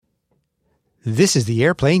This is the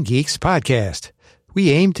Airplane Geeks podcast.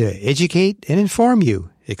 We aim to educate and inform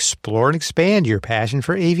you, explore and expand your passion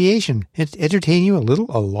for aviation, and entertain you a little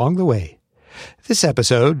along the way. This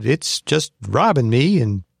episode, it's just Rob and me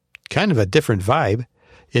and kind of a different vibe.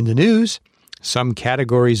 In the news, some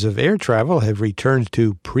categories of air travel have returned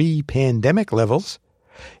to pre-pandemic levels.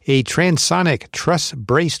 A Transonic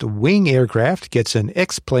Truss-braced wing aircraft gets an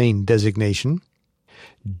X-plane designation.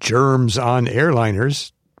 Germs on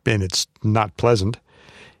airliners, and it's not pleasant.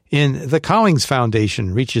 And the Collings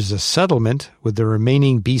Foundation reaches a settlement with the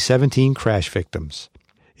remaining B-17 crash victims.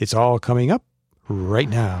 It's all coming up right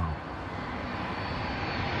now.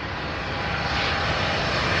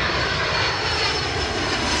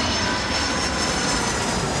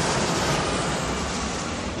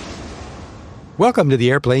 Welcome to the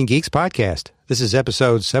Airplane Geeks podcast. This is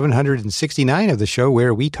episode 769 of the show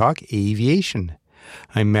where we talk aviation.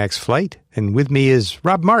 I'm Max Flight, and with me is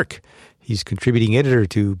Rob Mark. He's contributing editor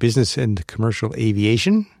to Business and Commercial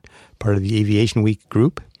Aviation, part of the Aviation Week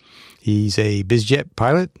group. He's a BizJet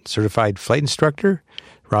pilot, certified flight instructor.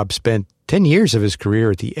 Rob spent 10 years of his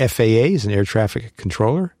career at the FAA as an air traffic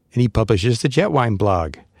controller, and he publishes the Jetwine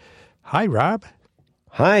blog. Hi, Rob.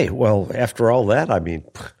 Hi. Well, after all that,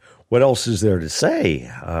 what else is there to say?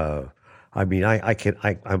 I'm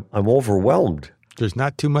overwhelmed. There's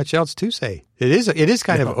not too much else to say. It is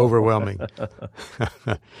kind of overwhelming.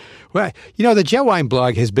 Well, the Jetwine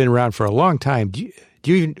blog has been around for a long time. Do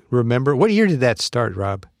you remember? What year did that start,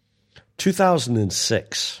 Rob?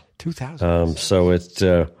 2006. 2006.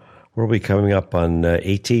 So we'll be coming up on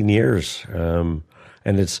 18 years. And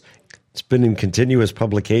it's been in continuous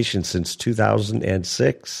publication since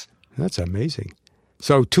 2006. That's amazing.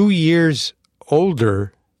 So 2 years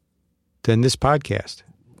older than this podcast.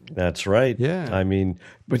 That's right. Yeah.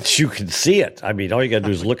 But you can see it. All you got to do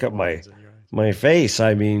is look at my face.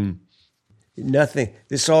 Nothing.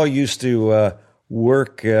 This all used to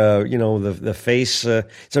work. The face.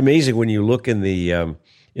 It's amazing when you look in the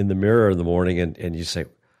mirror in the morning and you say,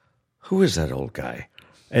 "Who is that old guy?"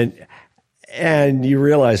 And you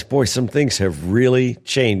realize, boy, some things have really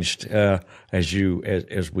changed as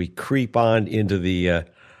we creep on into the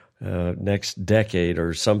next decade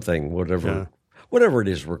or something. Whatever it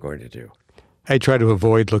is we're going to do. I try to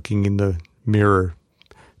avoid looking in the mirror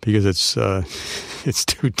because it's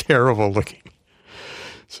too terrible looking.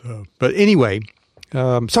 So, but anyway,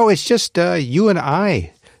 so it's just you and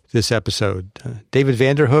I this episode. David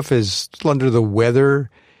Vanderhoof is under the weather,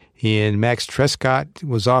 and Max Trescott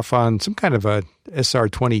was off on some kind of a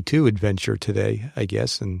SR-22 adventure today, I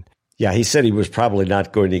guess. And yeah, he said he was probably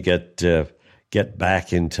not going to get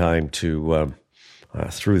back in time to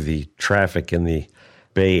through the traffic in the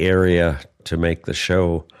Bay Area to make the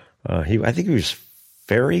show. I think he was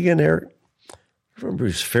ferrying an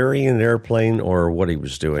airplane or what he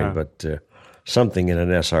was doing, but something in an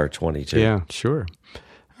SR-22. Yeah, sure.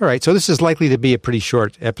 All right, so this is likely to be a pretty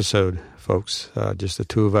short episode, folks, just the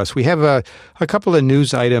two of us. We have a couple of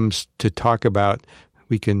news items to talk about.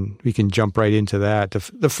 We can jump right into that.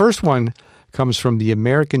 The first one comes from the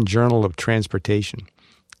American Journal of Transportation.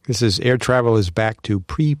 This is air travel is back to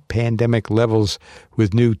pre-pandemic levels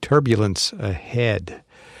with new turbulence ahead.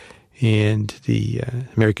 And the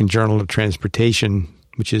American Journal of Transportation,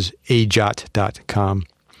 which is ajot.com,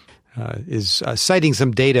 is citing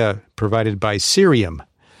some data provided by Cirium,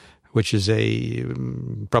 which is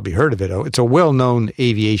probably heard of it. It's a well-known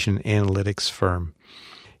aviation analytics firm.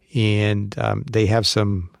 And they have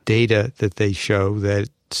some data that they show that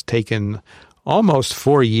it's taken almost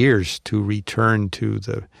 4 years to return to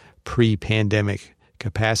the pre-pandemic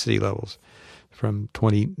capacity levels from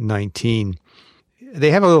 2019.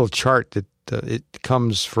 They have a little chart that it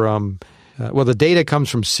comes from, the data comes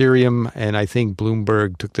from Cirium, and I think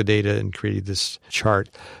Bloomberg took the data and created this chart.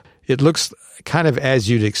 It looks kind of as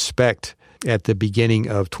you'd expect at the beginning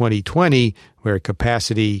of 2020, where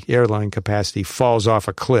airline capacity falls off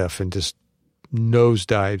a cliff and just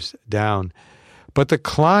nosedives down. But the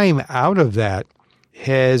climb out of that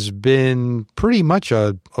has been pretty much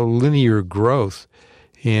a linear growth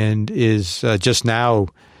and is just now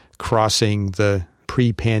crossing the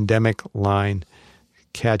pre-pandemic line,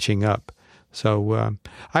 catching up. So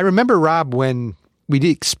I remember, Rob, when we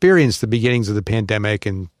experienced the beginnings of the pandemic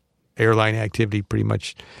and airline activity pretty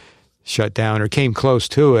much shut down or came close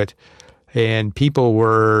to it, and people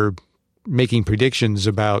were making predictions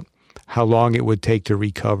about how long it would take to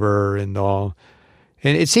recover and all.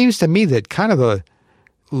 And it seems to me that kind of a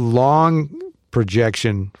long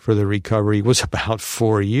projection for the recovery was about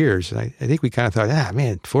 4 years. And I think we kind of thought,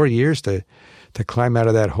 4 years to climb out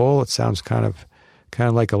of that hole. It sounds kind of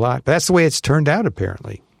like a lot. But that's the way it's turned out,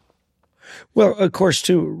 apparently. Well, of course,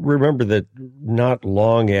 too, remember that not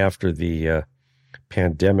long after the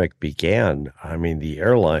pandemic began, I mean, the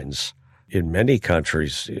airlines in many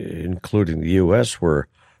countries, including the U.S., were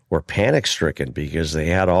panic-stricken because they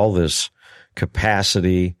had all this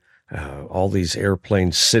capacity, all these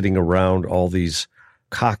airplanes sitting around, all these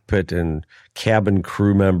cockpit and cabin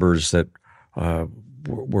crew members that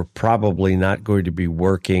were probably not going to be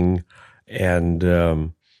working.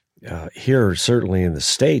 And here, certainly in the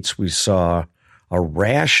States, we saw a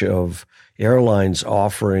rash of airlines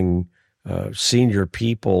offering senior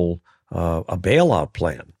people a bailout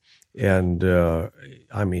plan. And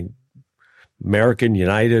I mean, American,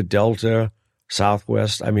 United, Delta,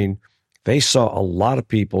 Southwest, I mean, they saw a lot of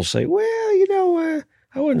people say, well, you know,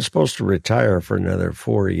 I wasn't supposed to retire for another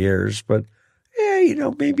 4 years, but yeah, you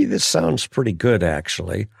know, maybe this sounds pretty good,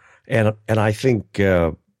 actually. And I think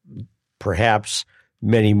perhaps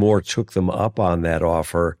many more took them up on that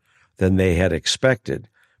offer than they had expected,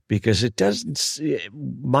 because it doesn't,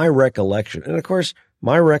 my recollection, and of course,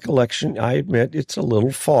 my recollection, I admit, it's a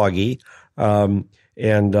little foggy.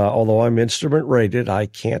 And although I'm instrument rated, I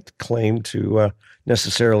can't claim to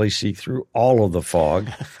necessarily see through all of the fog.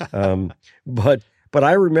 But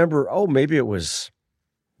I remember, maybe it was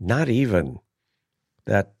not even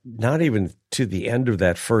to the end of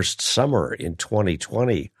that first summer in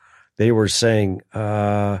 2020, they were saying,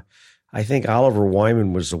 I think Oliver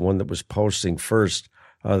Wyman was the one that was posting first,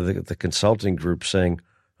 the consulting group saying,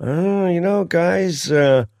 you know, guys,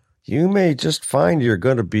 you may just find you're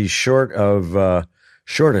going to be short of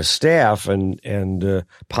staff and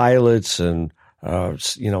pilots and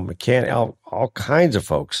you know, all kinds of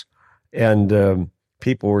folks. And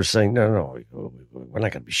people were saying, no, we're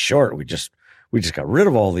not going to be short. We just got rid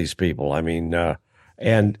of all these people. I mean,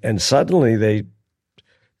 and suddenly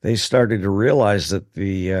they started to realize that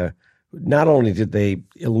not only did they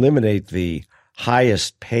eliminate the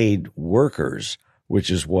highest paid workers, which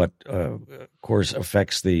is what, of course,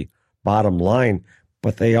 affects the bottom line,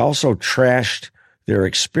 but they also trashed their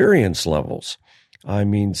experience levels. I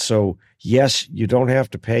mean, so yes, you don't have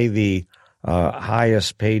to pay the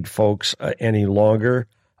highest paid folks any longer,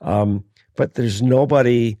 but there's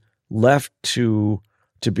nobody left to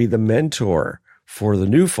be the mentor for the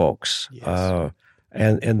new folks. Yes.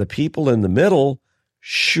 And the people in the middle,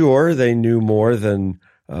 sure, they knew more than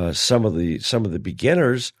some of the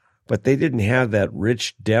beginners, but they didn't have that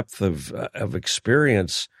rich depth of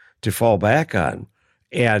experience to fall back on.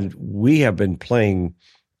 And we have been playing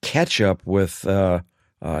catch up with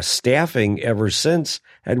staffing ever since,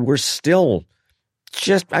 and we're still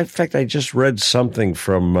in fact, I just read something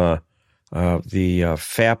from the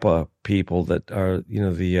FAPA people that are, you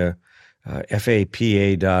know, the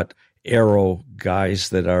FAPA.aero guys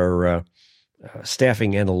that are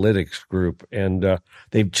staffing analytics group. And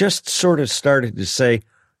they've just sort of started to say,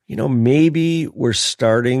 you know, maybe we're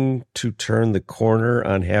starting to turn the corner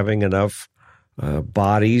on having enough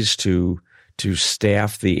bodies to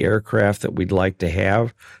staff the aircraft that we'd like to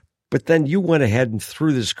have. But then you went ahead and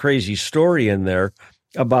threw this crazy story in there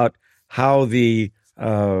about how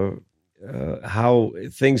how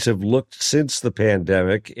things have looked since the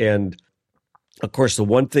pandemic. And of course, the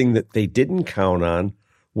one thing that they didn't count on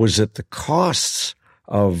was that the costs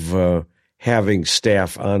of having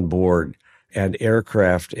staff on board and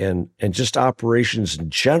aircraft and just operations in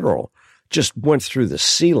general just went through the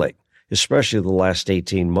ceiling, especially the last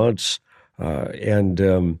 18 months.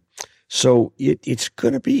 So it's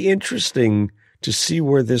going to be interesting to see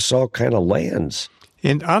where this all kind of lands.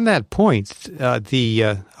 And on that point,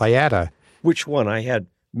 the IATA. Which one? I had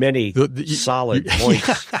many solid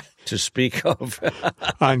points to speak of.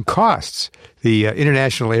 On costs, the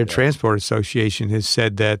International Air Transport Association has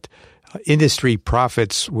said that industry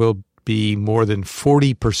profits will be more than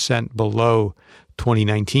 40% below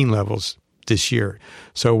 2019 levels this year.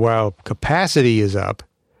 So while capacity is up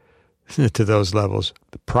to those levels,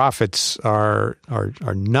 the profits are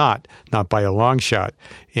not by a long shot.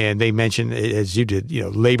 And they mentioned, as you did, you know,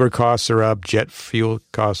 labor costs are up, jet fuel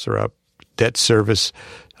costs are up, debt service,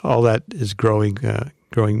 all that is growing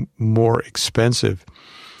more expensive.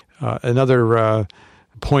 Another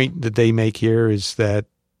point that they make here is that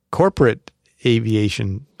corporate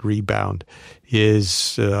aviation rebound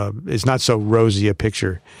is not so rosy a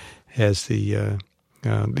picture as the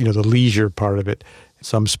leisure part of it.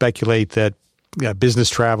 Some speculate that business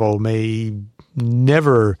travel may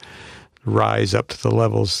never rise up to the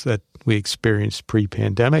levels that we experienced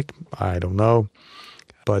pre-pandemic. I don't know.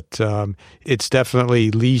 But it's definitely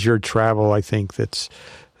leisure travel, I think, that's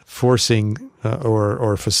forcing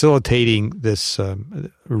or facilitating this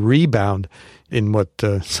rebound in what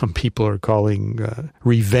some people are calling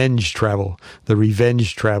revenge travel, the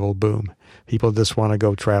revenge travel boom. People just want to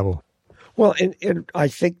go travel. Well, and I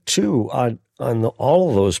think, too, on all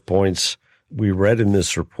of those points, we read in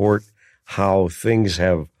this report how things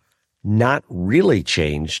have not really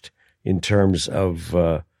changed in terms of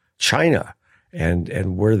China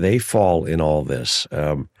and where they fall in all this.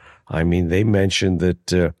 I mean, they mentioned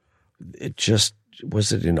that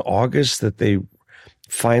was it in August that they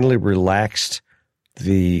finally relaxed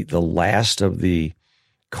the last of the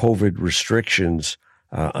COVID restrictions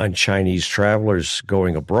on Chinese travelers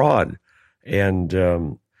going abroad.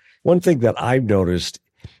 And one thing that I've noticed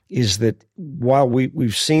is that while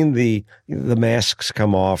we've seen the masks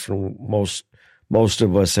come off, and most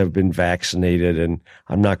of us have been vaccinated, and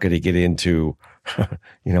I'm not going to get into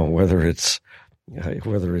whether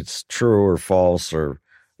it's true or false or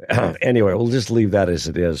anyway, we'll just leave that as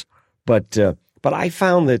it is. But I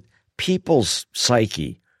found that people's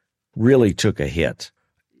psyche really took a hit,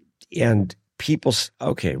 and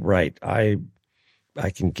okay, right, I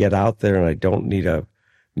can get out there and I don't need a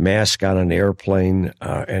mask on an airplane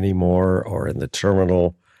anymore or in the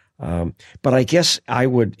terminal. But I guess I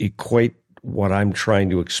would equate what I'm trying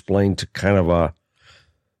to explain to kind of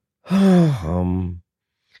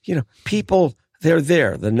people, they're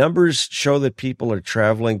there. The numbers show that people are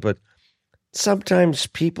traveling, but sometimes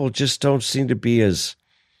people just don't seem to be as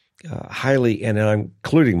highly, and I'm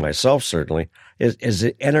including myself certainly, as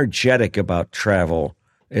energetic about travel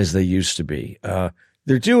as they used to be.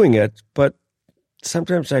 They're doing it, but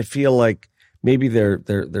sometimes I feel like maybe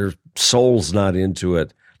their soul's not into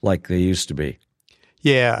it like they used to be.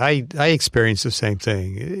 Yeah, I experienced the same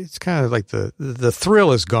thing. It's kind of like the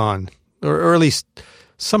thrill is gone, or at least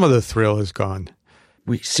some of the thrill is gone.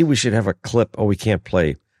 We should have a clip. Oh, we can't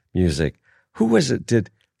play music. Who was it? Did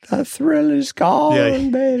the thrill is gone,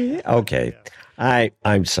 baby? Okay.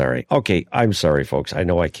 I'm sorry. Okay, I'm sorry, folks. I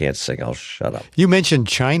know I can't sing. I'll shut up. You mentioned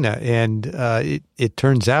China, and it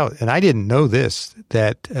turns out, and I didn't know this,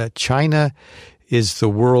 that China is the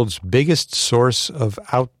world's biggest source of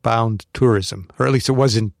outbound tourism, or at least it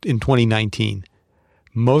was in 2019.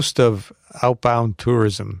 Most of outbound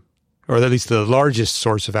tourism, or at least the largest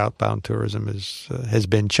source of outbound tourism, has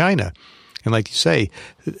been China. And like you say,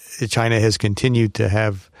 China has continued to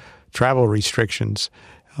have travel restrictions.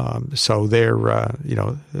 So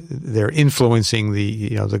they're influencing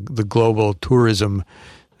the global tourism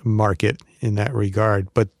market in that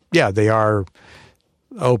regard. But yeah, they are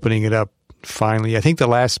opening it up finally. I think the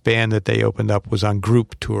last ban that they opened up was on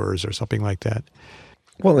group tours or something like that.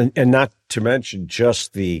 Well, and not to mention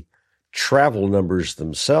just the travel numbers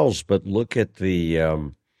themselves, but look at the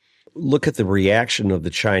reaction of the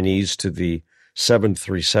Chinese to the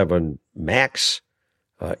 737 MAX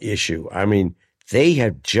issue. I mean, they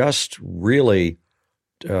have just really,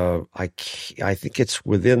 I think it's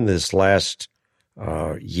within this last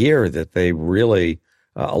year that they really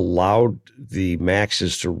allowed the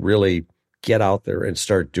MAXs to really get out there and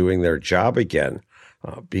start doing their job again,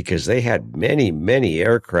 because they had many, many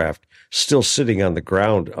aircraft still sitting on the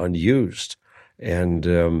ground unused.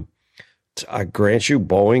 And I grant you,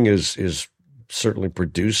 Boeing is certainly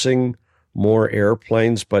producing more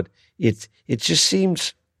airplanes, but it just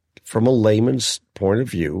seems, from a layman's point of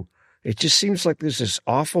view, it just seems like there's this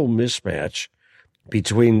awful mismatch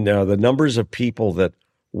between the numbers of people that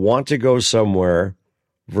want to go somewhere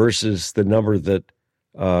versus the number that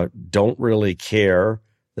don't really care,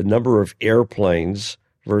 the number of airplanes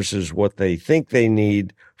versus what they think they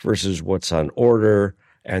need versus what's on order,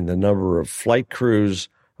 and the number of flight crews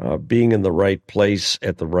being in the right place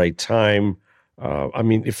at the right time. I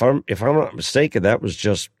mean, if I'm not mistaken, that was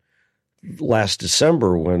just last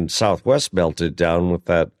December when Southwest melted down with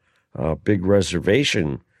that big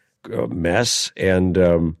reservation mess,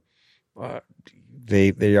 and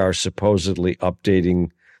they are supposedly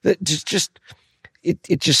updating.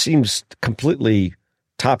 It just seems completely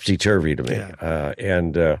topsy-turvy to me,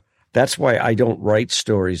 and that's why I don't write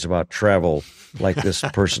stories about travel like this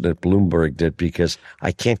person at Bloomberg did, because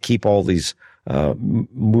I can't keep all these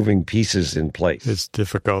moving pieces in place. It's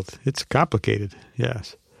difficult. It's complicated.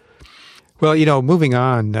 Yes. Well, moving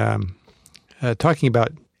on, talking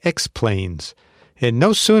about X-planes. And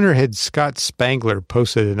no sooner had Scott Spangler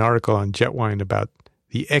posted an article on Jetwine about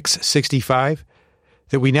the X-65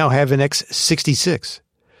 that we now have an X-66.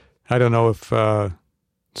 I don't know if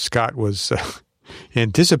Scott was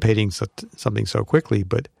anticipating something so quickly,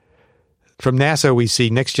 but from NASA, we see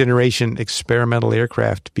next generation experimental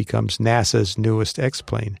aircraft becomes NASA's newest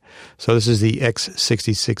X-plane. So this is the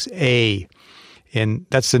X-66A. And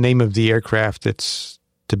that's the name of the aircraft that's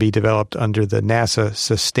to be developed under the NASA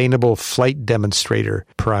Sustainable Flight Demonstrator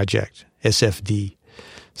Project, SFD,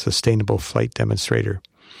 Sustainable Flight Demonstrator.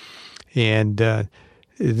 And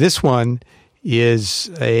this one is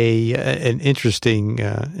an interesting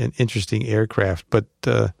aircraft. But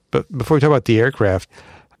before we talk about the aircraft,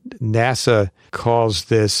 NASA calls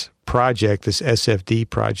this project, this SFD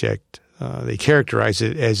project, they characterize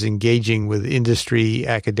it as engaging with industry,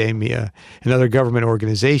 academia, and other government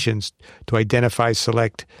organizations to identify,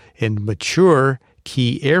 select, and mature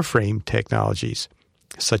key airframe technologies,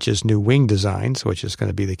 such as new wing designs, which is going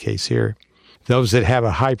to be the case here, those that have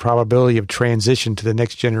a high probability of transition to the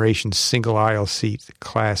next generation single-aisle seat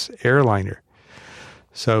class airliner.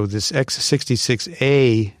 So this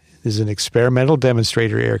X-66A is an experimental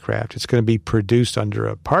demonstrator aircraft. It's going to be produced under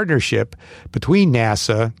a partnership between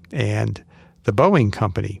NASA and the Boeing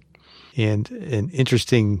company. And an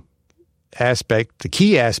interesting aspect, the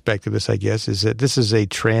key aspect of this, I guess, is that this is a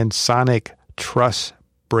Transonic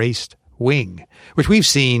Truss-braced wing, which we've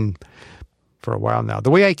seen for a while now.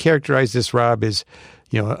 The way I characterize this, Rob, is,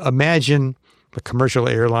 imagine a commercial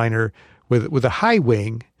airliner with a high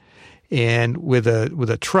wing and with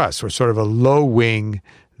a truss, or sort of a low wing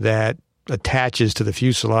that attaches to the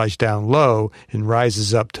fuselage down low and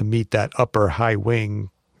rises up to meet that upper high wing,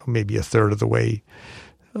 maybe a third of the way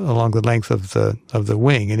along the length of the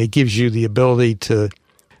wing. And it gives you the ability to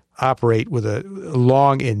operate with a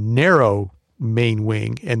long and narrow main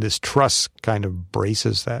wing, and this truss kind of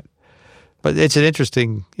braces that. But it's an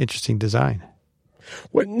interesting design.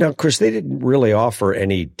 Well, now, of course, they didn't really offer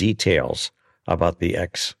any details about the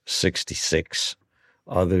X-66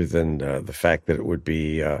 other than the fact that it would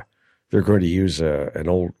be they're going to use an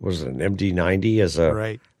MD-90 as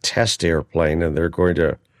a test airplane, and they're going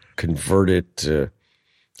to convert it to.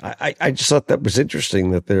 I just thought that was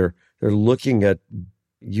interesting that they're looking at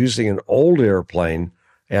using an old airplane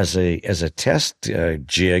as a test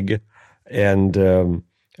jig, and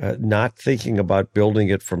not thinking about building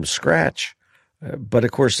it from scratch. But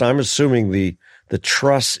of course, I'm assuming the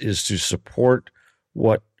truss is to support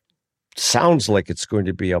what sounds like it's going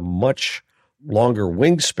to be a much longer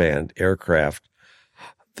wingspan aircraft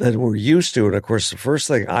than we're used to. And of course, the first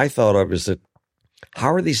thing I thought of is that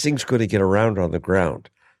how are these things going to get around on the ground?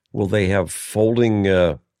 Will they have folding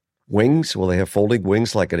wings? Will they have folding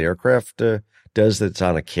wings like an aircraft does that's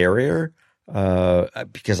on a carrier?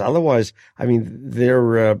 Because otherwise, I mean,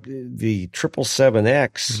 they're the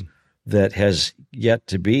 777X that has yet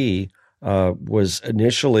to be was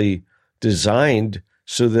initially designed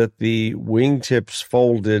so that the wingtips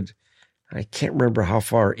folded. I can't remember how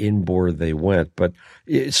far inboard they went, but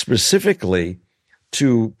specifically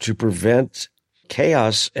to prevent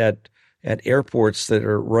chaos at airports that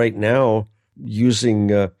are right now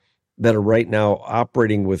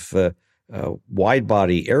operating with wide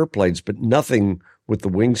body airplanes, but nothing with the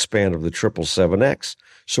wingspan of the 777X.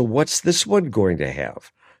 So what's this one going to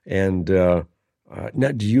have? And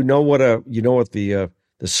now, do you know what the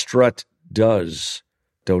strut does?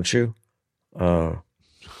 Don't you?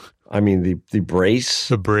 I mean the brace.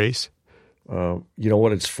 The brace. You know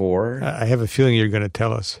what it's for? I have a feeling you're going to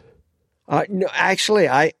tell us. No, actually,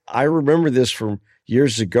 I remember this from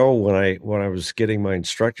years ago when I was getting my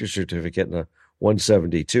instructor certificate in a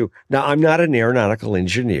 172. Now, I'm not an aeronautical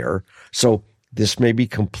engineer, so this may be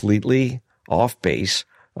completely off base.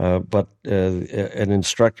 But an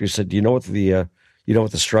instructor said, "Do you know what the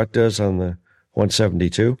strut does on the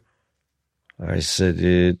 172?" I said,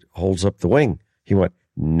 "It holds up the wing." He went,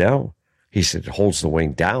 "No." He said, "It holds the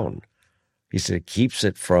wing down." He said, "It keeps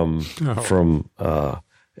it from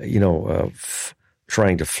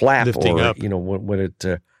trying to flap lifting or up. When it."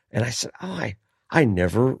 And I said, "Oh, I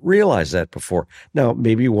never realized that before." Now,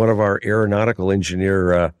 maybe one of our aeronautical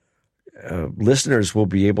engineer listeners will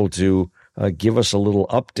be able to give us a little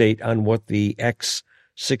update on what the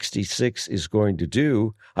X-66 is going to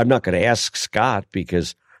do. I'm not going to ask Scott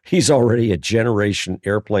because he's already a generation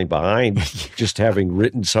airplane behind, just having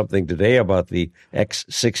written something today about the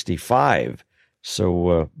X-65.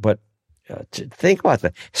 So, but to think about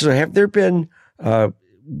that. So have there been,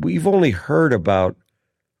 we've only heard about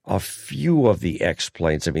a few of the X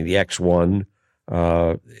planes. I mean, the X-1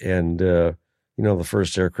 and the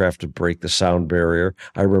first aircraft to break the sound barrier.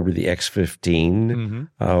 I remember the X-15,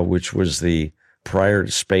 which was the prior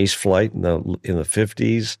to space flight in the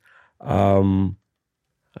 50s.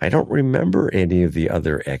 I don't remember any of the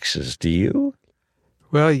other X's. Do you?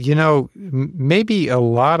 Well, maybe a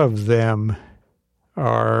lot of them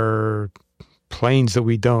are planes that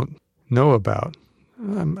we don't know about.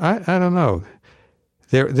 I don't know.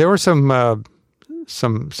 There were some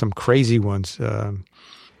some crazy ones.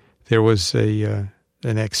 There was an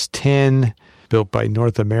X-10 built by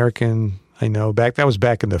North American. I know that was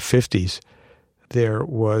back in the 50s. There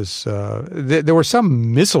was there were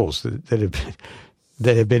some missiles that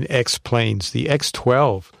have been X-planes. The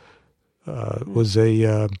X-12 was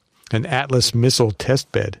an Atlas missile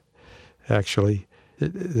test bed. Actually,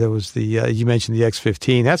 there was the you mentioned the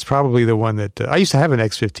X-15. That's probably the one that I used to have an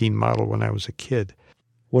X-15 model when I was a kid.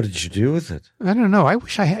 What did you do with it? I don't know. I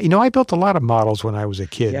wish I had. I built a lot of models when I was a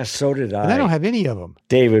kid. Yeah, so did I. And I don't have any of them.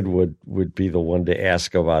 David would be the one to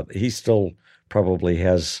ask about. He still probably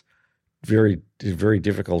has very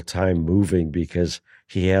difficult time moving because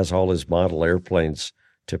he has all his model airplanes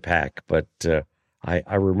to pack. But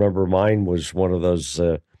I remember mine was one of those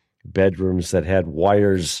bedrooms that had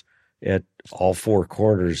wires at all four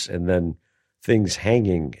corners and then things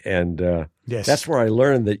hanging. And yes. That's where I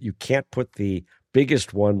learned that you can't put the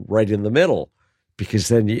biggest one right in the middle because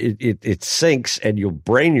then it sinks and you'll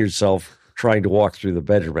brain yourself trying to walk through the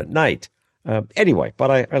bedroom at night. Anyway,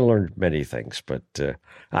 but I learned many things. But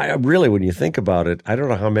I really, when you think about it, I don't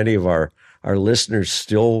know how many of our listeners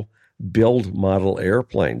still build model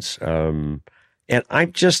airplanes. And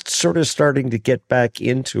I'm just sort of starting to get back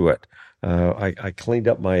into it. I cleaned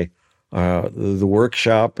up my the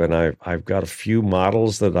workshop, and I've got a few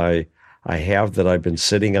models that I have that I've been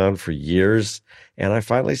sitting on for years. And I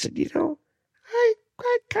finally said,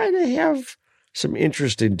 I kind of have some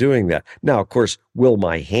interest in doing that. Now, of course, will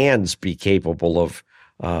my hands be capable of,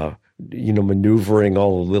 maneuvering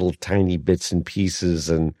all the little tiny bits and pieces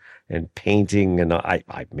and painting? And I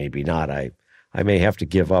maybe not. I may have to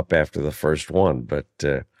give up after the first one, but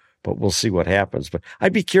we'll see what happens. But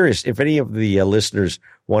I'd be curious if any of the listeners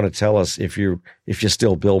want to tell us if you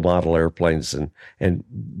still build model airplanes and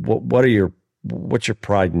what's your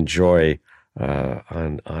pride and joy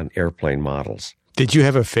on airplane models. Did you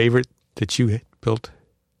have a favorite that you built?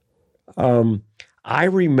 I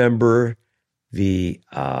remember the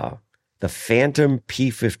Phantom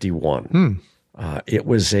P-51. It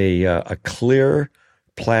was a clear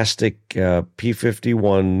plastic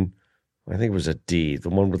P-51. I think it was a D, the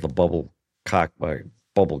one with the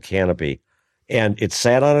bubble canopy, and it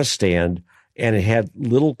sat on a stand, and it had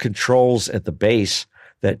little controls at the base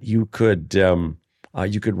that you could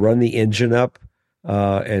run the engine up,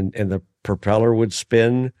 and the propeller would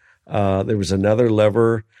spin. There was another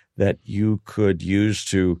lever that you could use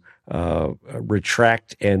to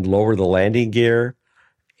retract and lower the landing gear.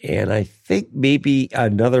 And I think maybe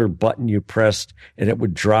another button you pressed and it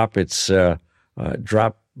would drop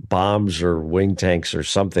drop bombs or wing tanks or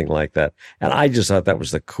something like that. And I just thought that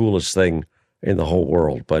was the coolest thing in the whole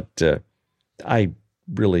world. But I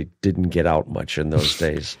really didn't get out much in those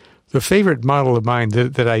days. The favorite model of mine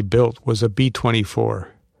that I built was a B-24.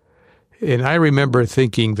 And I remember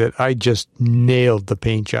thinking that I just nailed the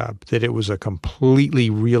paint job, that it was a completely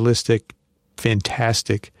realistic,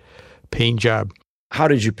 fantastic paint job. How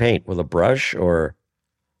did you paint? With a brush or?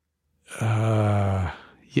 Yeah,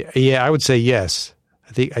 I would say yes.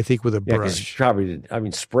 I think with a brush. Probably did. I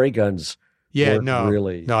mean, spray guns. Yeah,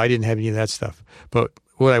 really. No, I didn't have any of that stuff. But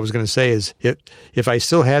what I was going to say is, if I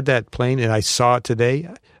still had that plane and I saw it today,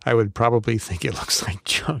 I would probably think it looks like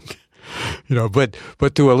junk. But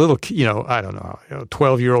to a little, I don't know,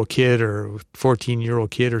 12-year-old kid or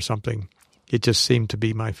 14-year-old kid or something, it just seemed to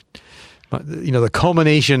be my the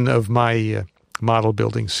culmination of my model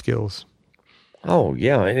building skills. Oh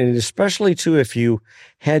yeah, and especially too if you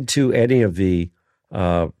head to any of the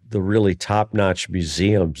really top-notch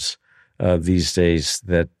museums these days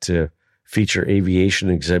that feature aviation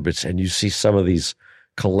exhibits, and you see some of these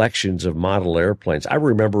collections of model airplanes. I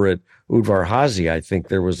remember at Udvar Hazy, I think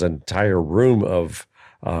there was an entire room of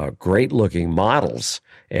great-looking models,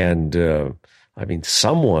 and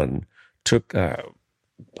someone took.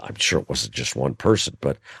 I'm sure it wasn't just one person,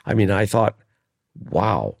 but I thought,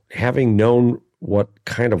 wow, having known what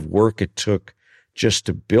kind of work it took just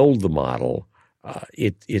to build the model,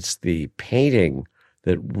 it's the painting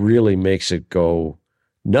that really makes it go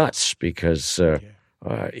nuts because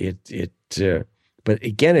but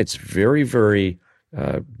again, it's very, very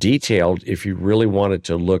detailed if you really want it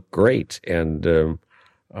to look great. And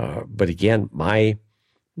but again, my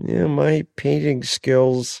painting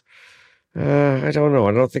skills, I don't know.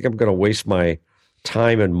 I don't think I'm going to waste my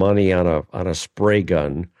time and money on a spray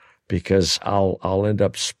gun because I'll end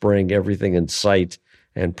up spraying everything in sight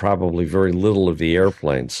and probably very little of the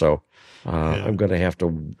airplane. So I'm going to have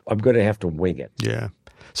to wing it. Yeah.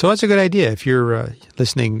 So that's a good idea. If you're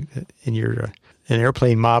listening and you're an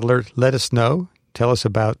airplane modeler, let us know. Tell us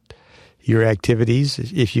about your activities.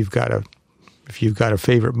 If you've got a if you've got a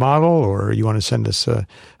favorite model or you want to send us a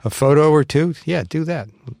photo or two, yeah, do that.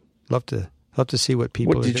 Love to see what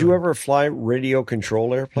people are doing. Did you ever fly radio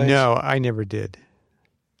control airplanes? No, I never did.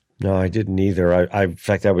 No, I didn't either. In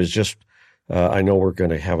fact, I was just. I know we're going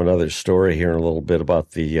to have another story here in a little bit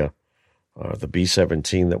about the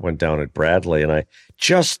B-17 that went down at Bradley, and I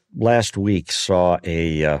just last week saw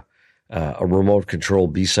a remote control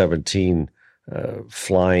B-17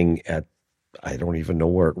 flying at, I don't even know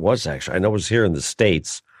where it was actually. I know it was here in the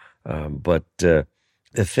States, but the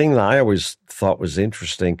thing that I always thought was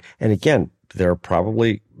interesting, and again, there are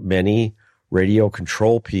probably many radio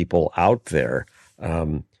control people out there,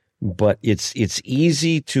 but it's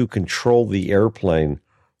easy to control the airplane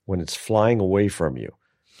when it's flying away from you.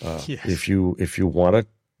 Yes. If you want to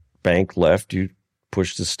bank left, you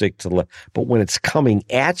push the stick to the left. But when it's coming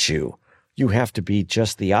at you, you have to be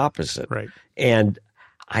just the opposite. Right. And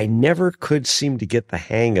I never could seem to get the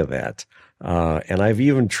hang of that. And I've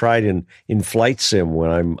even tried in flight sim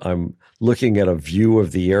when I'm looking at a view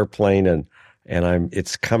of the airplane and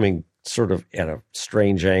it's coming sort of at a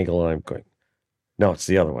strange angle, and I'm going, no, it's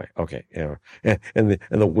the other way. Okay. Yeah. And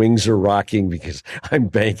the wings are rocking because I'm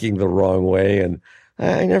banking the wrong way. And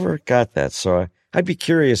I never got that. So I'd be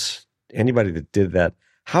curious, anybody that did that,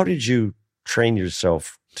 how did you train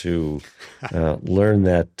yourself to learn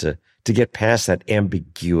that, to get past that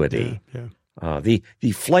ambiguity? Yeah.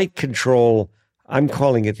 The flight control, I'm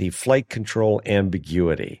calling it the flight control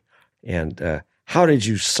ambiguity. And how did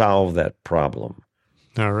you solve that problem?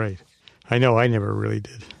 All right. I know I never really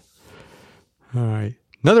did. All right.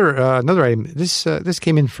 Another item. This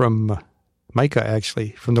came in from Micah,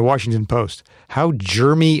 actually, from the Washington Post. How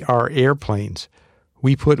germy are airplanes?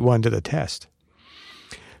 We put one to the test.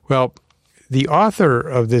 Well, the author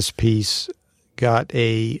of this piece got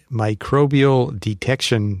a microbial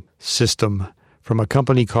detection system from a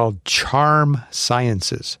company called Charm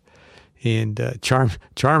Sciences. And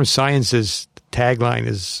Charm Sciences tagline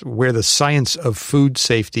is where the science of food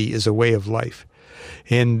safety is a way of life.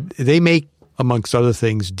 And they make, amongst other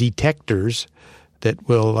things, detectors that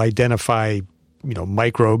will identify,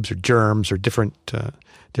 microbes or germs or different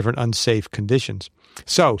unsafe conditions.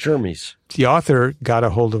 So, germies. The author got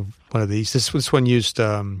a hold of one of these. This one used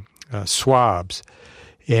swabs,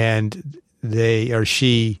 and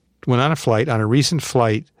she went on a recent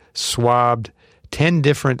flight, swabbed 10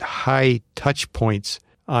 different high touch points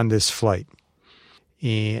on this flight,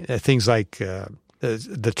 and things like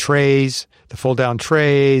the trays, the fold down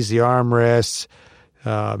trays, the armrests,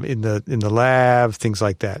 in the lab, things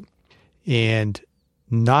like that. And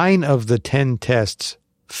 9 of the 10 tests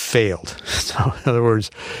failed. So in other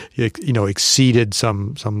words, exceeded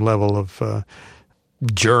some level of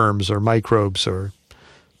germs or microbes or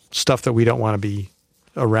stuff that we don't want to be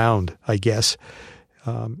around, I guess.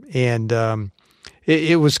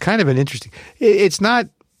 It was kind of an interesting. It's not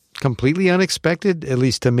completely unexpected, at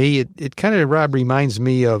least to me. It kind of, Rob, reminds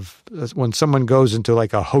me of when someone goes into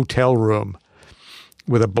like a hotel room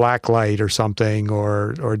with a black light or something,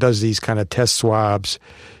 or does these kind of test swabs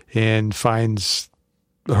and finds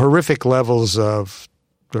horrific levels of,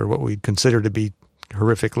 or what we consider to be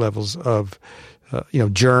horrific levels of,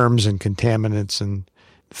 germs and contaminants and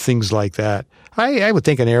things like that. I would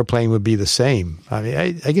think an airplane would be the same. I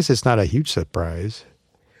mean, I guess it's not a huge surprise.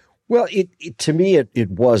 Well, to me, it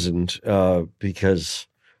wasn't because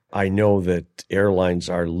I know that airlines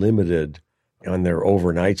are limited on their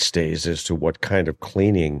overnight stays as to what kind of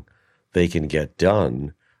cleaning they can get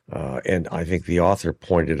done. And I think the author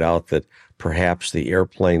pointed out that perhaps the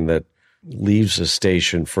airplane that leaves a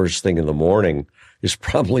station first thing in the morning is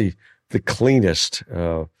probably the cleanest.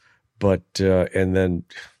 And then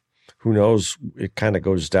who knows, it kind of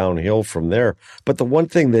goes downhill from there. But the one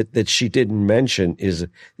thing that she didn't mention is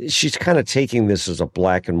she's kind of taking this as a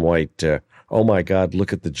black and white, oh my God,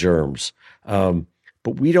 look at the germs.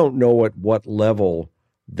 But we don't know at what level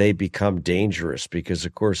they become dangerous because,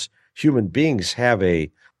 of course, human beings have a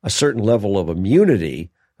certain level of immunity,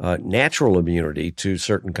 natural immunity to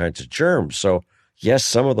certain kinds of germs. So, yes,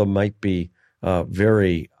 some of them might be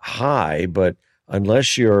very high, but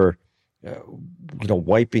unless you're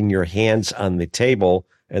wiping your hands on the table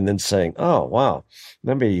and then saying, "Oh, wow,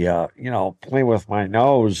 let me, play with my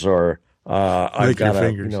nose," or I've got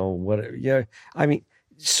to, yeah. I mean,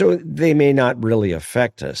 so they may not really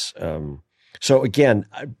affect us. So again,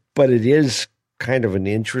 but it is kind of an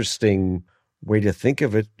interesting way to think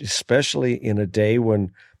of it, especially in a day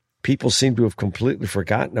when people seem to have completely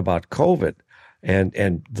forgotten about COVID.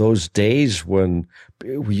 And those days when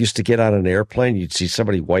we used to get on an airplane, you'd see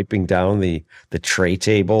somebody wiping down the tray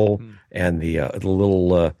table and the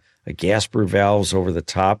little gasper valves over the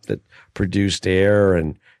top that produced air,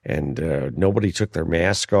 and nobody took their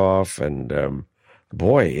mask off. And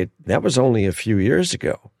boy, that was only a few years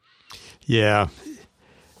ago. Yeah.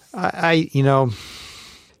 We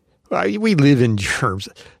live in germs.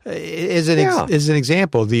 As an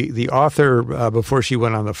example, the author, before she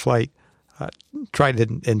went on the flight, tried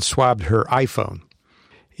and swabbed her iPhone.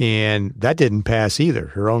 And that didn't pass either,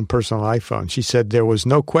 her own personal iPhone. She said there was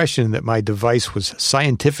no question that my device was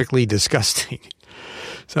scientifically disgusting.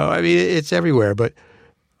 So, I mean, it's everywhere. But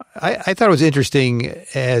I thought it was interesting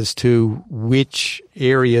as to which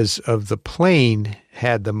areas of the plane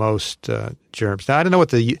had the most germs. Now, I don't know what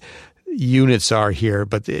the units are here,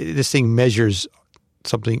 but this thing measures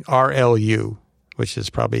something RLU, which is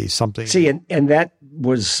probably something. See, and that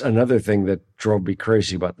was another thing that drove me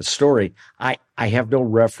crazy about the story. I have no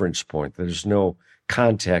reference point. There's no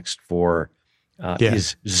context for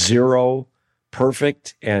is 0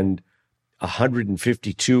 perfect and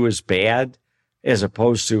 152 is bad, as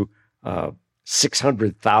opposed to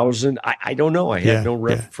 600,000. I don't know. I have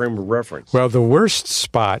no frame of reference. Well, the worst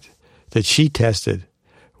spot that she tested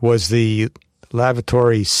was the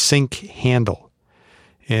lavatory sink handle.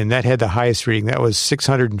 And that had the highest reading. That was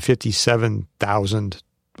 657,000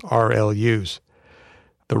 RLUs.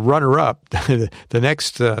 The runner-up, the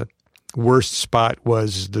next worst spot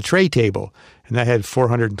was the tray table, and that had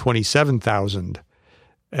 427,000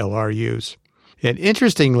 LRUs. And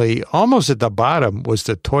interestingly, almost at the bottom was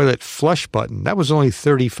the toilet flush button. That was only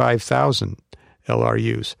 35,000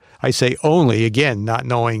 LRUs. I say only, again, not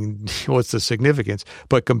knowing what's the significance,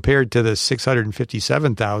 but compared to the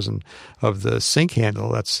 657,000 of the sink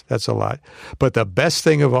handle, that's a lot. But the best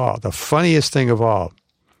thing of all, the funniest thing of all,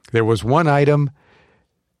 there was one item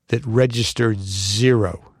that registered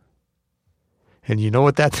 0. And you know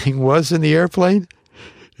what that thing was in the airplane?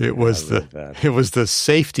 It was the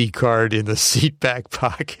safety card in the seat back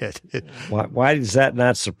pocket. Why does that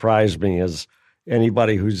not surprise me as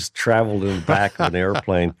anybody who's traveled in the back of an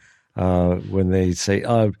airplane when they say,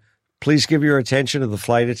 please give your attention to the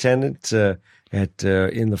flight attendant in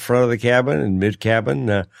the front of the cabin and mid-cabin.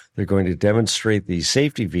 They're going to demonstrate the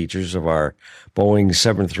safety features of our Boeing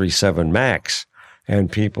 737 MAX.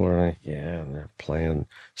 And people are like, and they're playing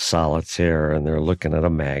solitaire and they're looking at a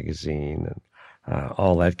magazine and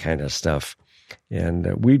all that kind of stuff.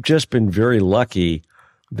 And we've just been very lucky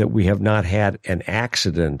that we have not had an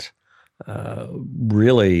accident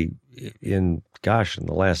really in the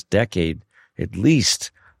last decade, at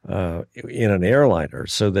least in an airliner,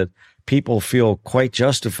 so that people feel quite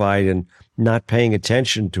justified in not paying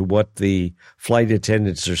attention to what the flight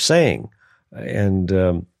attendants are saying. And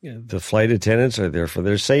the flight attendants are there for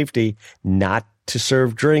their safety, not to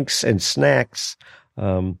serve drinks and snacks.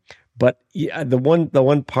 But the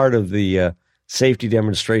one part of the safety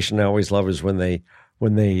demonstration I always love is when they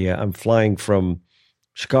I'm flying from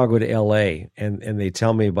Chicago to L.A. and they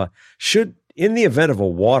tell me about in the event of a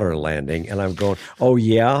water landing, and I'm going, oh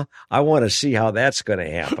yeah, I want to see how that's going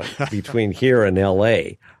to happen between here and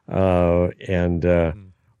L.A.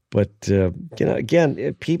 But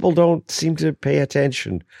again, people don't seem to pay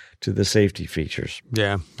attention to the safety features.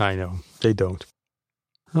 Yeah, I know they don't.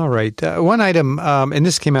 All right, one item, and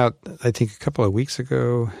this came out I think a couple of weeks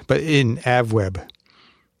ago, but in AvWeb,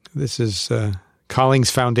 this is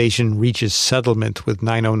Collings Foundation reaches settlement with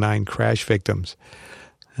 909 crash victims.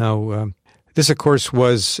 Now, this of course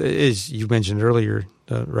was, as you mentioned earlier,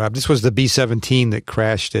 Rob, this was the B-17 that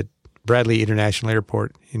crashed at Bradley International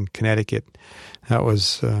Airport in Connecticut. That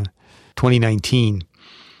was 2019.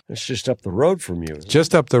 It's just up the road from you.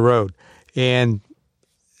 Just up the road. And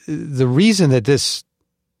the reason that this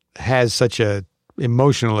has such a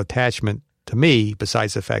emotional attachment to me,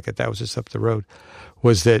 besides the fact that that was just up the road,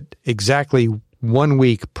 was that exactly 1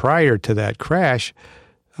 week prior to that crash,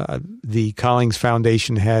 the Collings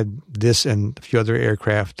Foundation had this and a few other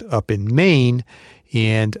aircraft up in Maine,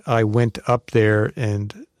 and I went up there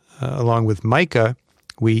and along with Micah,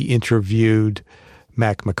 we interviewed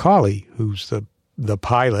Mac McCauley, who's the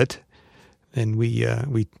pilot, and we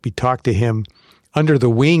talked to him under the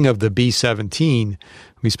wing of the B-17.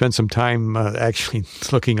 We spent some time actually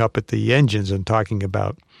looking up at the engines and talking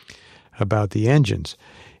about the engines,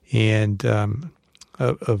 and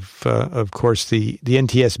of course the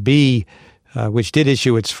NTSB, which did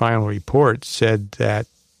issue its final report, said that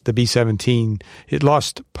the B-17, it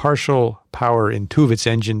lost partial power in 2 of its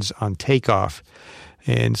engines on takeoff.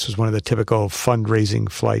 And this was one of the typical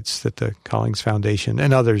fundraising flights that the Collings Foundation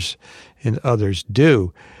and others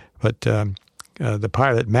do. But the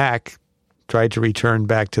pilot, Mac, tried to return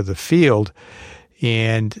back to the field,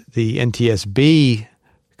 and the NTSB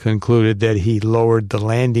concluded that he lowered the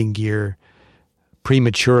landing gear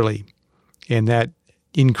prematurely, and that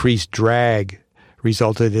increased drag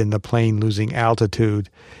resulted in the plane losing altitude.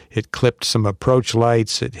 It clipped some approach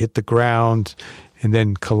lights, it hit the ground, and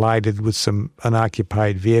then collided with some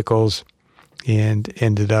unoccupied vehicles and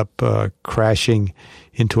ended up crashing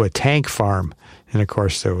into a tank farm. And of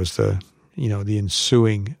course, there was the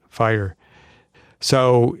ensuing fire.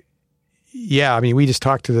 So, yeah, I mean, we just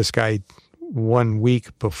talked to this guy 1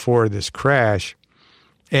 week before this crash,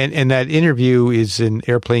 and that interview is in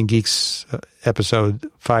Airplane Geeks episode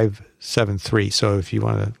 573. So if you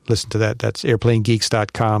want to listen to that, that's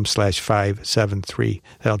airplanegeeks.com/573.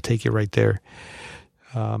 That'll take you right there.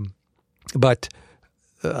 But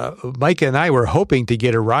Micah and I were hoping to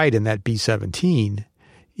get a ride in that B-17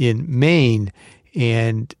 in Maine,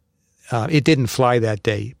 and it didn't fly that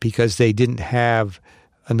day because they didn't have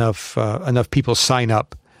enough people sign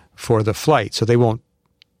up for the flight, so they won't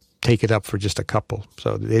take it up for just a couple.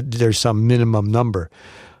 So there's some minimum number.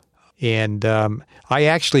 And I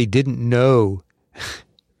actually didn't know,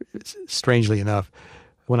 strangely enough,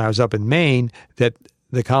 when I was up in Maine, that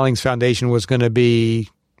the Collings Foundation was going to be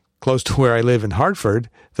close to where I live in Hartford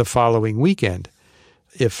the following weekend.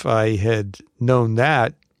 If I had known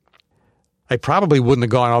that, I probably wouldn't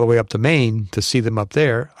have gone all the way up to Maine to see them up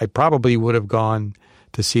there. I probably would have gone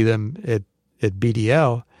to see them at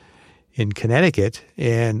BDL in Connecticut,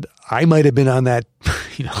 and I might have been on that,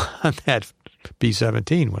 on that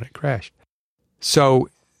B-17 when it crashed. So,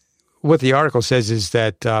 what the article says is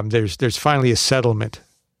that there's finally a settlement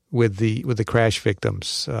with the crash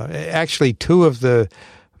victims. Actually, two of the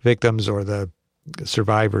victims or the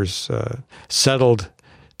survivors settled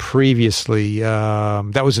previously.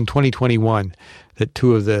 That was in 2021. That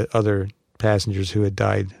two of the other passengers who had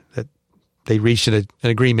died, that they reached an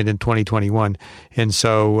agreement in 2021, and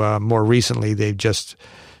so more recently they've just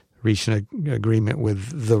reached an agreement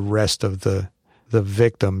with the rest of the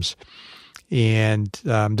victims. And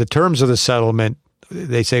the terms of the settlement,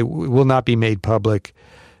 they say, will not be made public.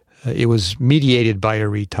 It was mediated by a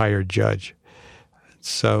retired judge,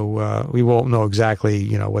 so we won't know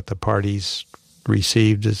exactly, what the parties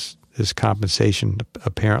received as compensation,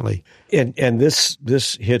 apparently. And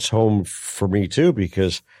this hits home for me too,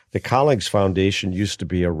 because the Collings Foundation used to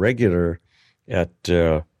be a regular at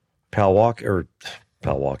Palwaukee.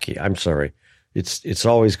 I'm sorry. It's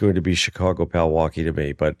always going to be Chicago Palwaukee to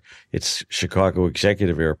me, but it's Chicago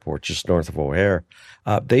Executive Airport, just north of O'Hare.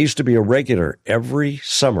 They used to be a regular every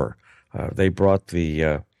summer. They brought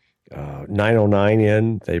the 909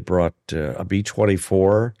 in. They brought a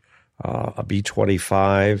B-24, a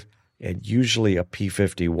B-25, and usually a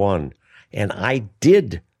P-51. And I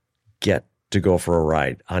did get to go for a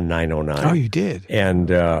ride on 909. Oh, you did? And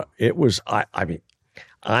it was, I mean,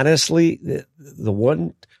 honestly, the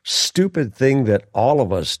one stupid thing that all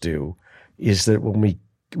of us do is that when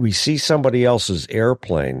we see somebody else's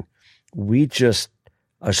airplane, we just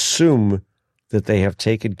assume that they have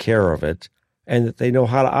taken care of it and that they know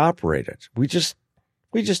how to operate it. We just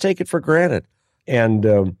take it for granted.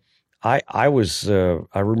 And I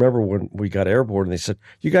remember when we got airborne, they said,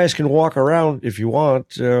 you guys can walk around if you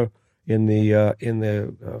want in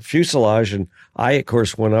the fuselage. And I, of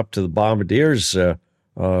course, went up to the bombardier's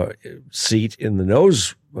seat in the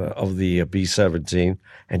nose of the B-17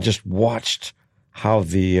 and just watched how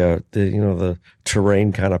the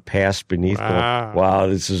terrain kind of passed beneath. Wow. Wow,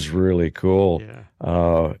 this is really cool. Yeah.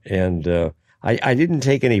 I didn't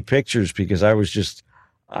take any pictures because I was just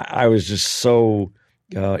so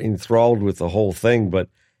enthralled with the whole thing. But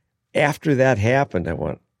after that happened, I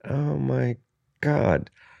went, oh my God.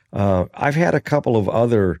 I've had a couple of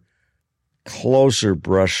other closer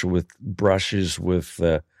brushes with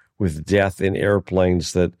death in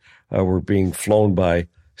airplanes that were being flown by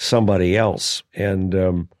somebody else. And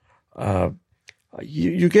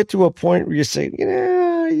you get to a point where you say,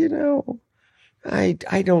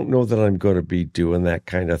 I don't know that I'm going to be doing that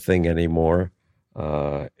kind of thing anymore.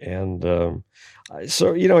 So,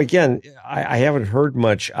 again, I haven't heard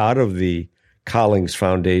much out of the Collings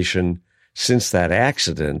Foundation since that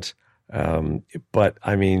accident. But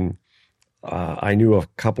I mean, I knew a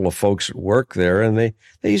couple of folks at work there, and they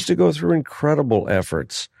used to go through incredible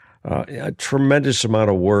efforts, a tremendous amount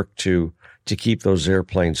of work to keep those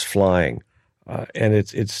airplanes flying. And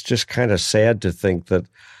it's just kind of sad to think that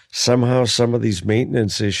somehow some of these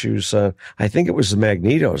maintenance issues, I think it was the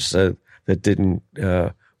magnetos that didn't,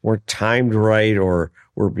 weren't timed right or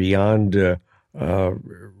were beyond,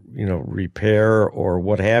 repair or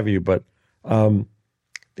what have you. But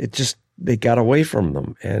they got away from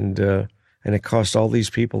them, and it cost all these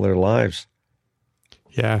people their lives.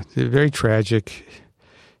 Yeah, very tragic.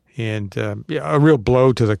 And a real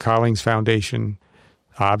blow to the Collings Foundation,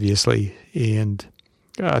 obviously, and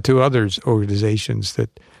to others organizations that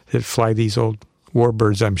fly these old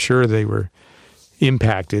warbirds. I'm sure they were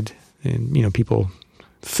impacted, and people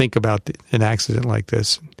think about an accident like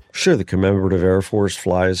this. Sure, the Commemorative Air Force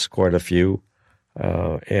flies quite a few,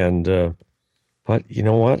 but you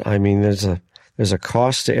know what? I mean, there's a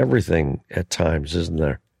cost to everything at times, isn't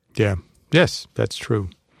there? Yeah. Yes, that's true.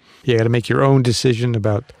 You got to make your own decision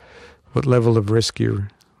about what level of risk you're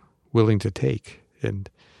willing to take. And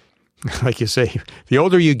like you say, the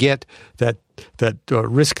older you get, that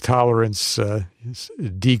risk tolerance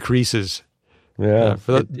decreases. Yeah,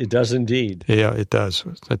 it does indeed. Yeah, it does.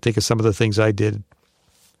 I think of some of the things I did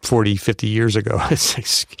 40, 50 years ago. It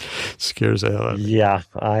scares the hell out of me. Yeah,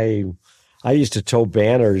 I used to tow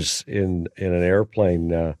banners in an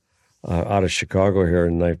airplane out of Chicago here,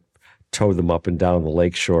 and I towed them up and down the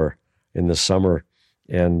lakeshore in the summer.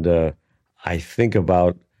 And I think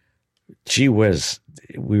about, gee whiz,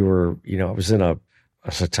 we were, I was in a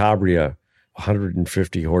Satabria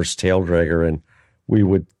 150 horse tail dragger, and we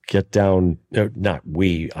would get down, not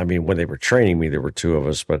we, I mean, when they were training me, there were two of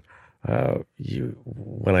us, but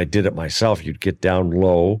when I did it myself, you'd get down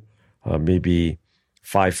low, maybe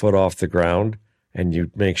 5 foot off the ground, and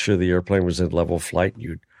you'd make sure the airplane was in level flight.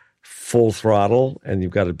 You'd full throttle, and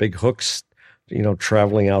you've got a big hooks,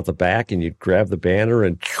 traveling out the back, and you'd grab the banner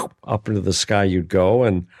and up into the sky you'd go.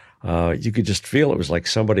 And you could just feel it was like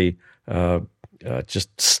somebody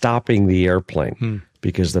just stopping the airplane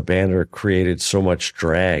because the banner created so much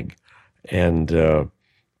drag. And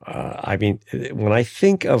I mean, when I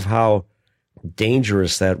think of how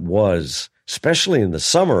dangerous that was, especially in the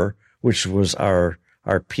summer, which was our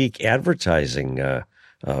peak advertising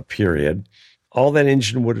period, all that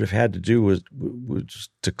engine would have had to do was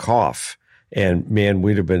to cough, and man,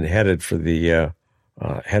 we'd have been headed for the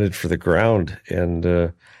ground.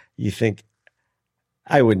 And you think,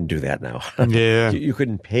 I wouldn't do that now. Yeah, you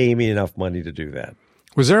couldn't pay me enough money to do that.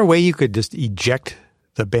 Was there a way you could just eject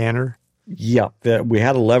the banner? Yeah, we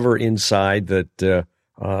had a lever inside that,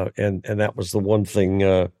 and that was the one thing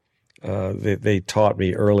they taught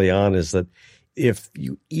me early on, is that if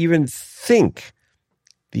you even think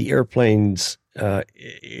the airplane's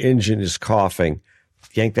engine is coughing,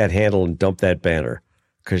 yank that handle and dump that banner,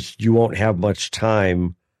 because you won't have much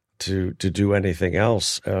time to do anything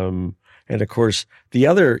else. And of course, the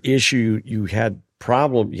other issue you had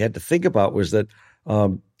to think about was that,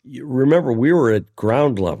 remember, we were at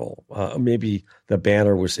ground level. Maybe the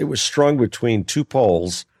banner was strung between two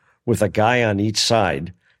poles with a guy on each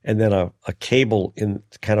side, and then a cable in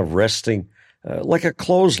kind of resting like a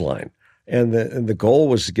clothesline. And the goal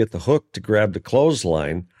was to get the hook to grab the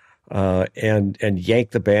clothesline and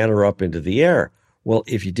yank the banner up into the air. Well,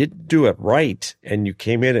 if you didn't do it right and you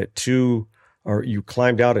came in or you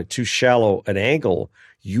climbed out at too shallow an angle,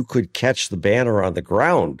 you could catch the banner on the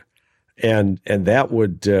ground, and that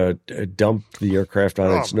would dump the aircraft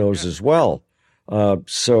on its nose as well.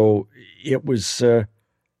 So it was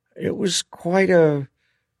quite an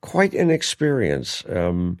experience.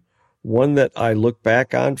 One that I look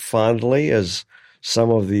back on fondly as some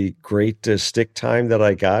of the great stick time that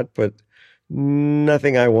I got, but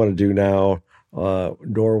nothing I want to do now,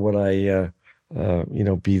 nor would I,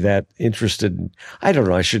 be that interested. I don't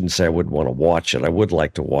know. I shouldn't say I wouldn't want to watch it. I would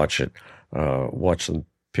like to watch it, watch them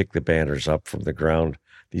pick the banners up from the ground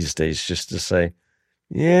these days, just to say,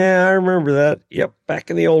 yeah, I remember that. Yep, back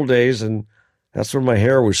in the old days, and that's when my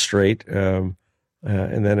hair was straight. And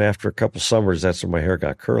then after a couple summers, that's when my hair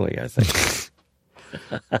got curly, I think.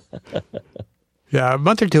 Yeah, a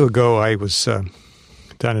month or two ago, I was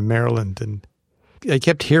down in Maryland, and I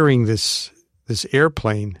kept hearing this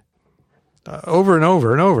airplane over and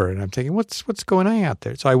over and over, and I'm thinking, what's going on out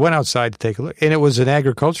there? So I went outside to take a look, and it was an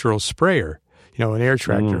agricultural sprayer, an air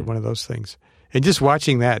tractor, one of those things. And just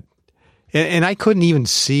watching that, and I couldn't even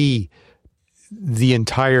see the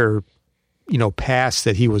entire pass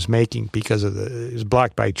that he was making because it was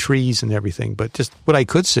blocked by trees and everything. But just what I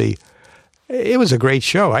could see, it was a great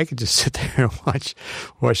show. I could just sit there and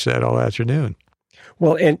watch that all afternoon.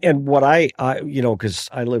 Well, and what I because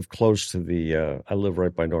I live close to I live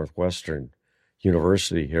right by Northwestern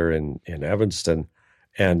University here in Evanston,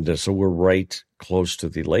 and so we're right close to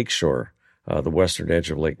the lakeshore, the western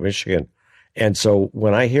edge of Lake Michigan. And so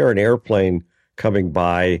when I hear an airplane coming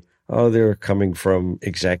by, they're coming from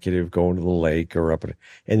executive going to the lake or up,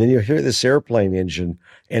 and then you hear this airplane engine,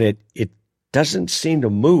 and it doesn't seem to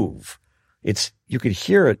move. You could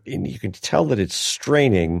hear it, and you can tell that it's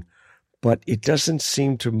straining, but it doesn't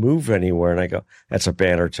seem to move anywhere. And I go, that's a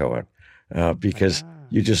banner towing, because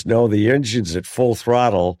you just know the engine's at full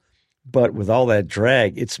throttle, but with all that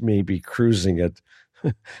drag, it's maybe cruising at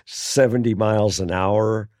 70 miles an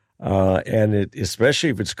hour. And especially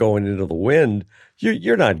if it's going into the wind,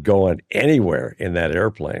 you're not going anywhere in that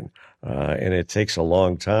airplane. And it takes a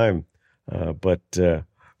long time. But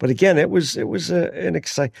again, it was an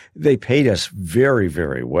exciting. They paid us very,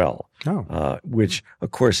 very well. Which,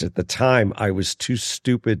 of course, at the time I was too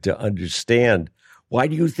stupid to understand. Why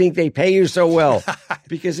do you think they pay you so well?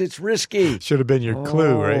 Because it's risky. Should have been your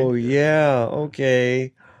clue, right? Oh yeah,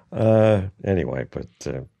 okay. Anyway, but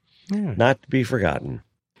not to be forgotten.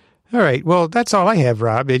 All right. Well, that's all I have,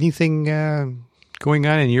 Rob. Anything going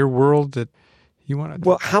on in your world that you want to?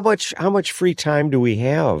 Well, how much free time do we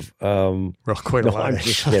have? Well, quite a lot. I'm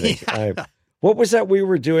just kidding. What was that we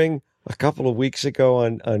were doing a couple of weeks ago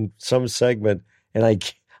on some segment, and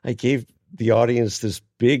I gave the audience this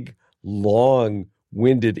big,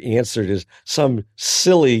 long-winded answer to some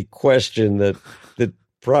silly question that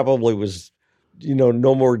probably was,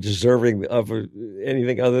 no more deserving of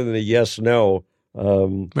anything other than a yes, no.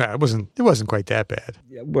 Well, it wasn't quite that bad.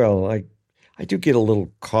 Well, I do get a little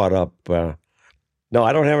caught up. No,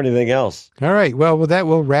 I don't have anything else. All right. Well, with that,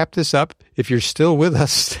 we'll wrap this up. If you're still with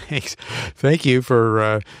us, thank you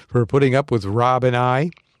for putting up with Rob and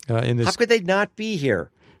I in this. How could they not be here?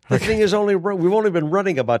 The thing is, we've only been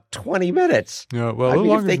running about 20 minutes. No,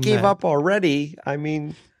 well, if they gave up already,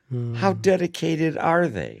 how dedicated are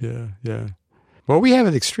they? Yeah. Well, we have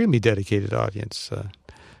an extremely dedicated audience,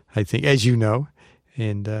 I think, as you know,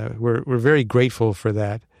 and we're very grateful for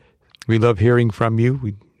that. We love hearing from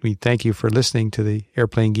you. We thank you for listening to the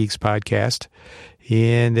Airplane Geeks podcast.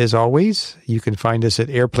 And as always, you can find us at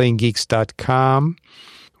airplanegeeks.com.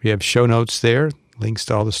 We have show notes there, links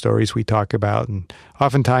to all the stories we talk about, and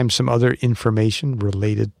oftentimes some other information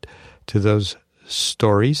related to those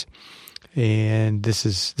stories. And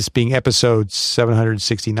this being episode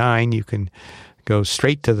 769, you can go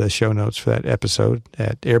straight to the show notes for that episode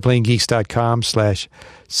at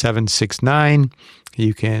airplanegeeks.com/769.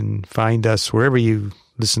 You can find us wherever you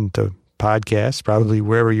listen to podcasts, probably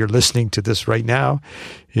wherever you're listening to this right now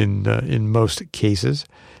in most cases.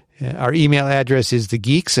 Our email address is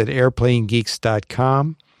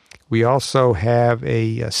thegeeks@airplanegeeks.com. We also have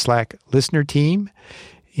a Slack listener team,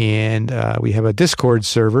 and we have a Discord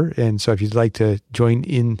server. And so if you'd like to join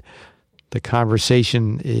in the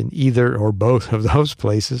conversation in either or both of those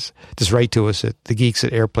places, just write to us at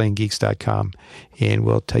thegeeks@airplanegeeks.com, and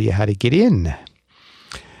we'll tell you how to get in.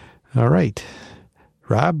 All right.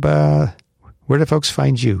 Rob, where do folks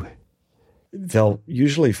find you? They'll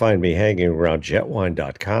usually find me hanging around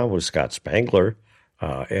jetwine.com with Scott Spangler,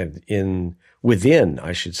 and within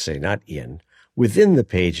the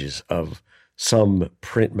pages of some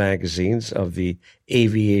print magazines of the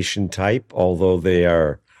aviation type, although they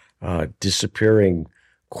are disappearing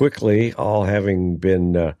quickly, all having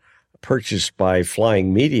been purchased by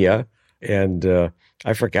Flying Media. And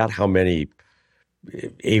I forgot how many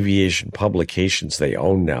aviation publications they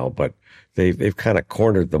own now, but they've kind of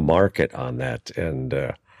cornered the market on that.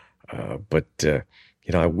 And but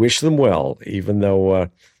I wish them well, even though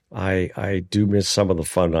I do miss some of the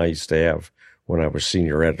fun I used to have when I was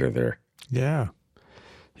senior editor there. Yeah,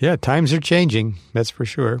 times are changing, that's for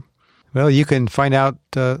sure. Well, you can find out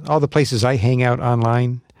all the places I hang out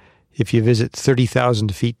online if you visit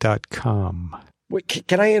 30,000feet.com. Wait,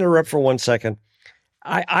 can I interrupt for 1 second?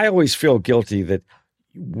 I always feel guilty that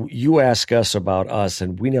you ask us about us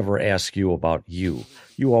and we never ask you about you.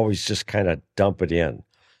 You always just kind of dump it in.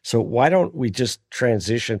 So why don't we just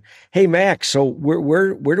transition? Hey, Max, so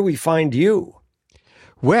where do we find you?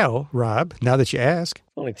 Well, Rob, now that you ask.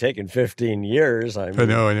 Only taken 15 years. I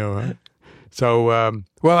know. Huh? So,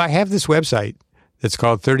 I have this website that's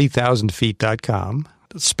called 30,000feet.com,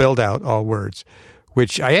 spelled out, all words,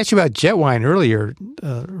 which I asked you about Jetwine earlier,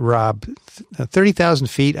 Rob. 30,000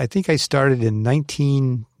 feet, I think I started in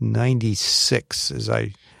 1996, as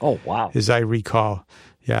I recall.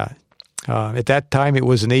 Yeah. At that time, it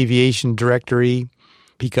was an aviation directory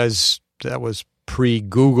because that was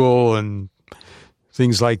pre-Google and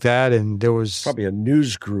things like that, and there was probably a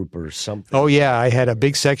news group or something. Oh yeah, I had a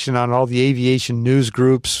big section on all the aviation news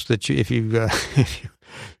groups that if you've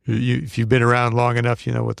been around long enough,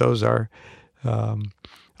 you know what those are.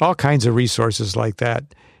 All kinds of resources like that,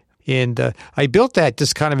 and I built that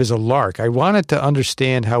just kind of as a lark. I wanted to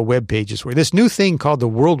understand how web pages were. This new thing called the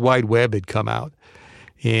World Wide Web had come out,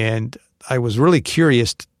 and I was really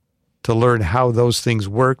curious to learn how those things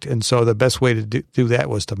worked. And so the best way to do that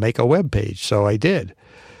was to make a web page. So I did.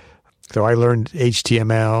 So I learned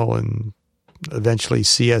HTML and eventually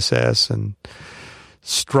CSS and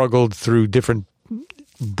struggled through different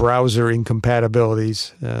browser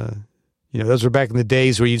incompatibilities. Those were back in the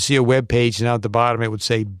days where you'd see a web page and out at the bottom it would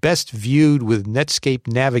say best viewed with Netscape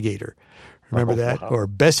Navigator. Remember that? Wow. Or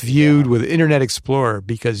best viewed with Internet Explorer,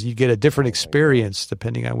 because you get a different experience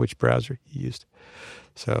depending on which browser you used.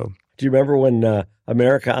 So, do you remember when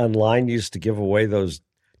America Online used to give away those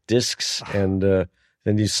discs and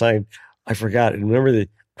then you signed? I forgot. Remember the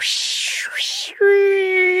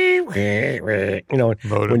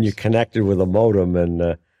modems. When you connected with a modem, and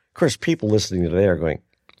of course, people listening to that are going,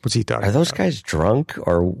 "What's he talking? Are those about? Guys drunk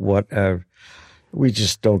or what?" We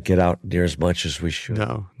just don't get out near as much as we should.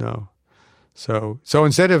 No. So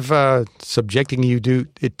instead of subjecting you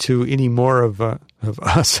to any more of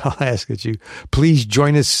us, I'll ask that you please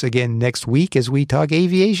join us again next week as we talk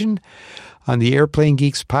aviation on the Airplane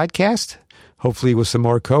Geeks podcast, hopefully with some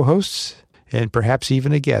more co-hosts and perhaps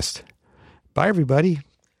even a guest. Bye, everybody.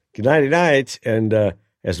 Good night. And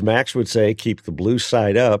as Max would say, keep the blue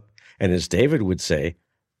side up. And as David would say,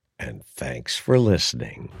 and thanks for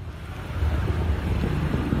listening.